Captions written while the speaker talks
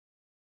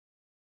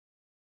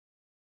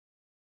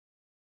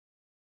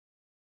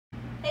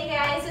Hey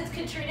guys, it's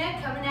Katrina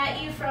coming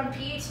at you from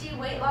PhD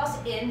Weight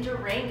Loss in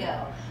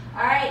Durango.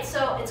 Alright,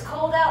 so it's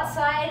cold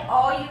outside.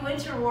 All you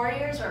winter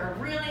warriors are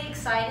really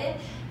excited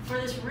for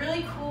this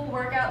really cool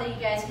workout that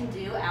you guys can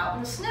do out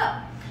in the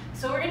snow.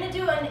 So we're going to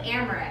do an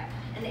AMRAP.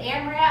 An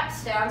AMRAP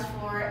stands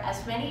for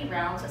as many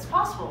rounds as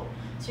possible.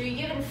 So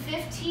you're given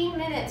 15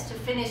 minutes to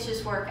finish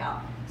this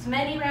workout. As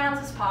many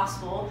rounds as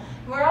possible.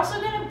 We're also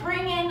going to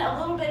bring in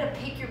a little bit of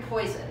pick your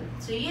poison.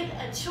 So you get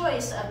a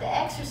choice of the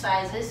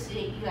exercises that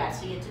you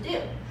actually get to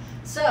do.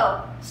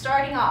 So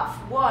starting off,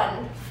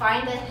 1,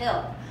 find a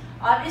hill.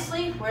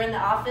 Obviously, we're in the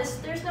office,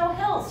 there's no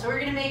hills, so we're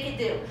going to make it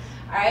do.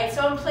 Alright,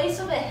 so in place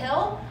of a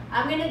hill,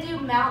 I'm going to do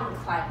mountain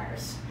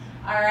climbers.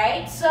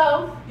 Alright,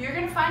 so you're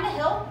going to find a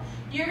hill,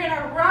 you're going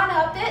to run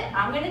up it,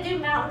 I'm going to do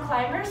mountain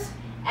climbers.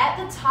 At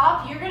the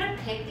top, you're going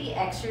to pick the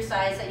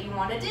exercise that you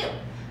want to do.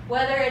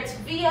 Whether it's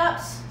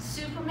V-ups,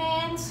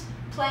 Supermans,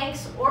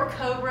 planks, or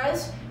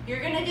cobras,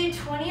 you're going to do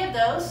 20 of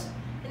those,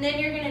 and then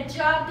you're going to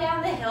jog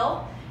down the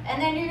hill, and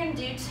then you're going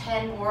to do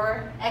 10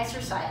 more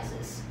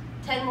exercises,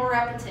 10 more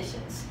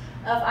repetitions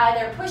of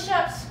either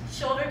push-ups,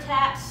 shoulder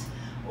taps,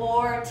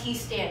 or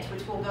T-stands,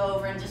 which we'll go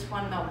over in just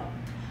one moment.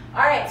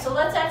 All right, so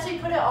let's actually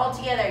put it all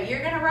together.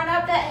 You're going to run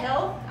up that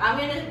hill. I'm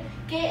going to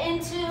get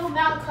into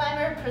mountain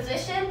climber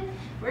position.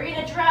 We're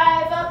going to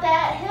drive up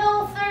that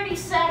hill 30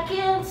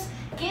 seconds,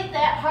 get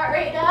that heart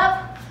rate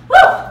up. Woo,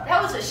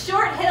 that was a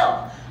short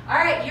hill. All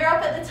right, you're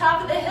up at the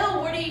top of the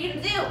hill. What are you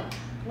going to do?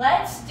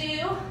 Let's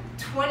do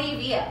 20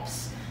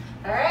 V-ups.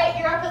 All right,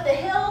 you're up at the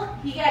hill.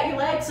 You got your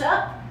legs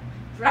up.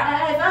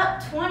 Drive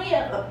up 20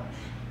 of them.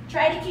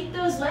 Try to keep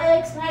those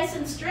legs nice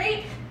and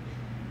straight.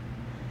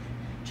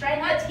 Try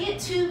not to get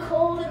too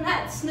cold in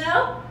that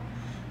snow.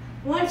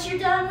 Once you're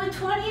done with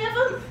 20 of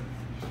them,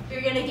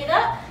 you're going to get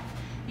up.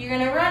 You're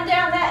going to run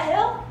down that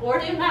hill or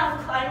do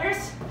mountain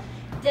climbers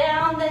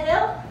down the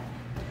hill.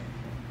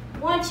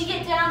 Once you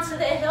get down to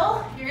the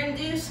hill, you're going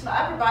to do some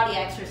upper body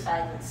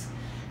exercises.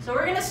 So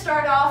we're going to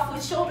start off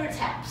with shoulder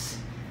taps.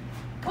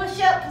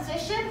 Push-up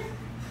position,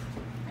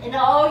 and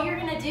all you're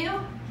going to do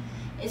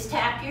is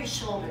tap your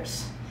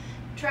shoulders.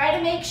 Try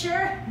to make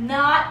sure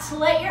not to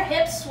let your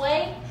hips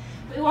sway.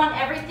 We want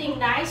everything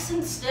nice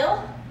and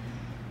still.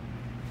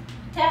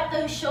 Tap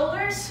those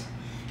shoulders,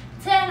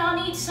 10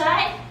 on each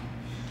side.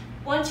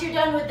 Once you're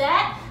done with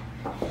that,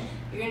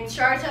 you're going to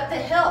charge up the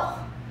hill.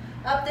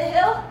 Up the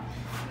hill,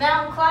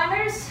 mountain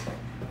climbers.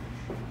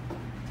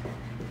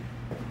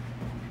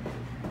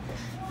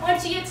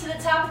 Once you get to the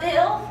top of the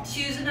hill,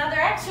 choose another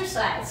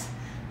exercise.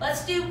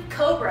 Let's do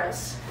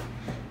cobras.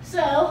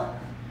 So,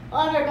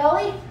 on our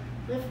belly,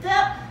 lift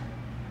up.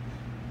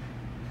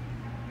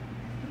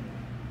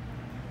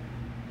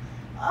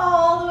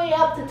 All the way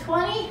up to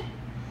 20.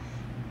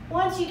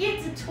 Once you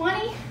get to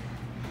 20,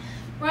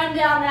 run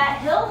down that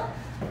hill.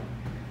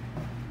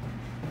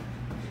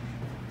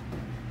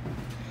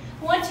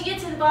 Once you get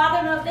to the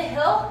bottom of the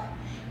hill,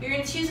 you're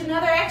going to choose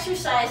another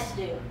exercise to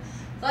do.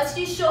 Let's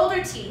do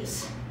shoulder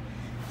tees.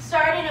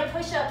 Start in a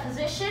push-up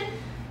position.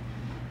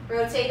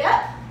 Rotate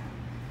up.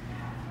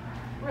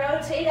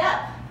 Rotate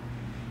up.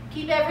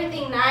 Keep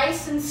everything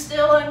nice and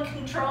still and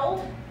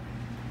controlled.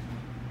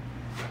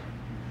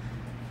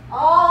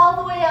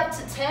 All the way up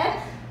to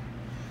 10.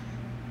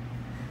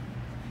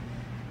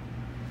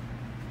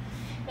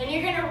 And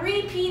you're going to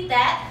repeat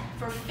that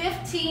for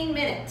 15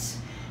 minutes.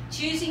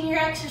 Choosing your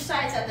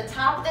exercise at the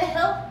top of the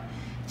hill,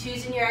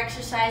 choosing your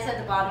exercise at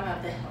the bottom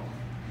of the hill.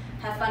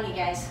 Have fun, you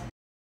guys.